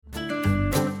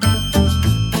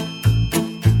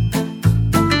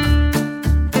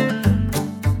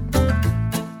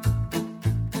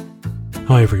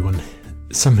Hi everyone.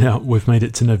 Somehow we've made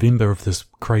it to November of this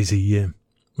crazy year.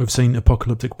 We've seen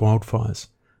apocalyptic wildfires.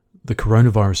 The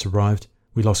coronavirus arrived,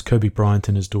 we lost Kobe Bryant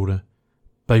and his daughter.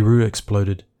 Beirut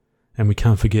exploded, and we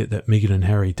can't forget that Meghan and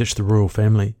Harry ditched the royal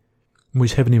family. We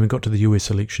haven't even got to the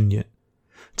US election yet.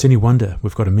 It's any wonder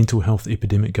we've got a mental health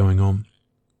epidemic going on.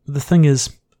 But the thing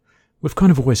is, we've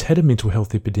kind of always had a mental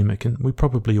health epidemic, and we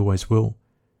probably always will.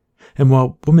 And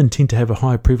while women tend to have a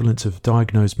higher prevalence of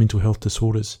diagnosed mental health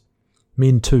disorders,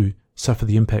 men too suffer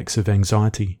the impacts of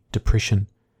anxiety, depression,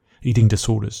 eating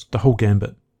disorders, the whole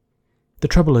gambit. The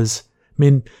trouble is,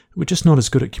 men, we're just not as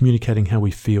good at communicating how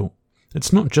we feel.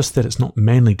 It's not just that it's not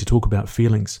manly to talk about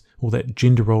feelings, or that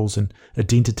gender roles and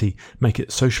identity make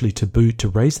it socially taboo to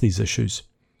raise these issues.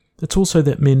 It's also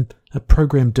that men are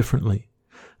programmed differently.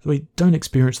 We don't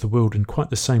experience the world in quite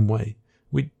the same way.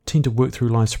 We tend to work through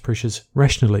life's pressures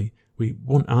rationally. We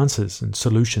want answers and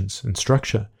solutions and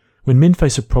structure. When men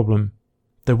face a problem,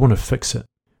 they want to fix it.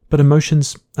 But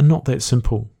emotions are not that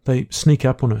simple. They sneak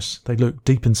up on us. They lurk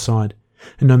deep inside.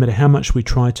 And no matter how much we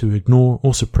try to ignore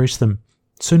or suppress them,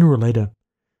 sooner or later,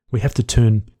 we have to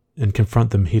turn and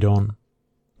confront them head on.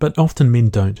 But often men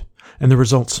don't, and the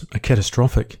results are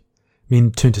catastrophic. Men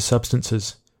turn to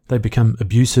substances. They become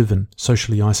abusive and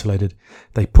socially isolated.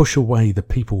 They push away the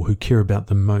people who care about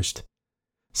them most.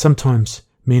 Sometimes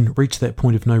men reach that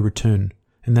point of no return,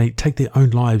 and they take their own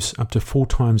lives up to 4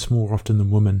 times more often than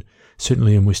women,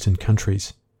 certainly in Western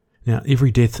countries. Now,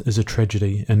 every death is a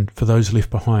tragedy, and for those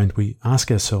left behind, we ask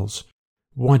ourselves,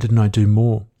 why didn't I do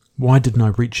more? Why didn't I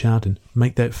reach out and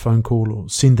make that phone call or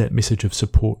send that message of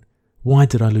support? Why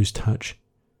did I lose touch?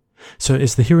 So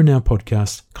as the Here and Now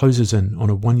podcast closes in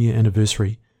on a 1-year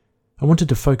anniversary, I wanted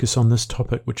to focus on this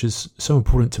topic, which is so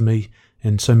important to me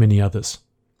and so many others.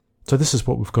 So this is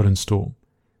what we've got in store.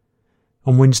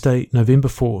 On Wednesday, November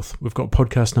 4th, we've got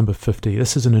podcast number 50.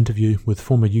 This is an interview with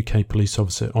former UK police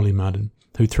officer Ollie Martin,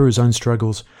 who through his own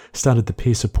struggles started the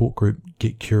peer support group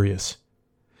Get Curious.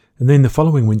 And then the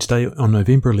following Wednesday, on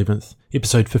November 11th,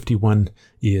 episode 51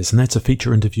 airs, and that's a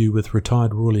feature interview with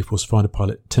retired Royal Air Force fighter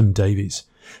pilot Tim Davies.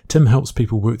 Tim helps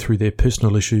people work through their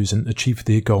personal issues and achieve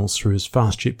their goals through his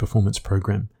Fast Jet Performance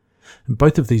program. And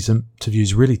both of these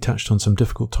interviews really touched on some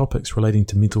difficult topics relating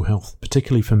to mental health,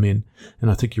 particularly for men, and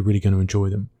I think you're really going to enjoy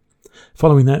them.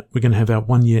 Following that, we're going to have our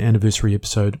 1-year anniversary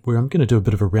episode where I'm going to do a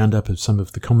bit of a roundup of some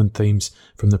of the common themes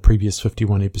from the previous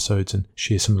 51 episodes and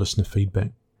share some listener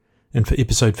feedback. And for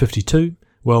episode 52,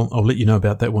 well, I'll let you know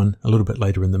about that one a little bit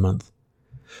later in the month.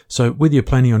 So whether you're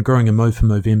planning on growing a mo for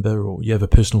Movember or you have a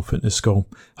personal fitness goal,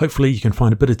 hopefully you can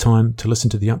find a bit of time to listen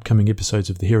to the upcoming episodes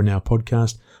of the Here and Now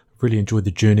podcast. I've really enjoyed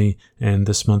the journey, and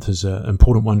this month is an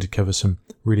important one to cover some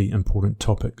really important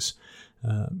topics.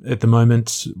 At the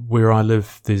moment, where I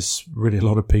live, there's really a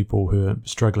lot of people who are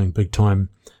struggling big time,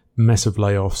 massive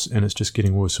layoffs, and it's just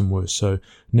getting worse and worse. So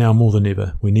now more than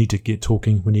ever, we need to get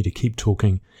talking. We need to keep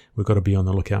talking. We've got to be on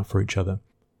the lookout for each other.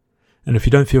 And if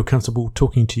you don't feel comfortable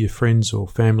talking to your friends or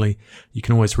family, you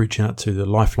can always reach out to the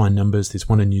Lifeline numbers. There's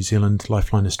one in New Zealand,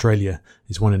 Lifeline Australia.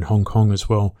 There's one in Hong Kong as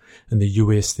well. In the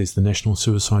US, there's the National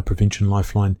Suicide Prevention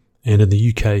Lifeline. And in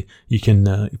the UK, you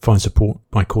can find support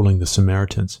by calling the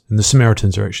Samaritans. And the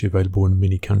Samaritans are actually available in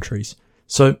many countries.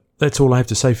 So that's all I have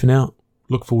to say for now.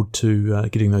 Look forward to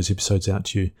getting those episodes out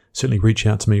to you. Certainly reach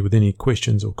out to me with any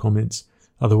questions or comments.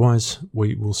 Otherwise,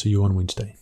 we will see you on Wednesday.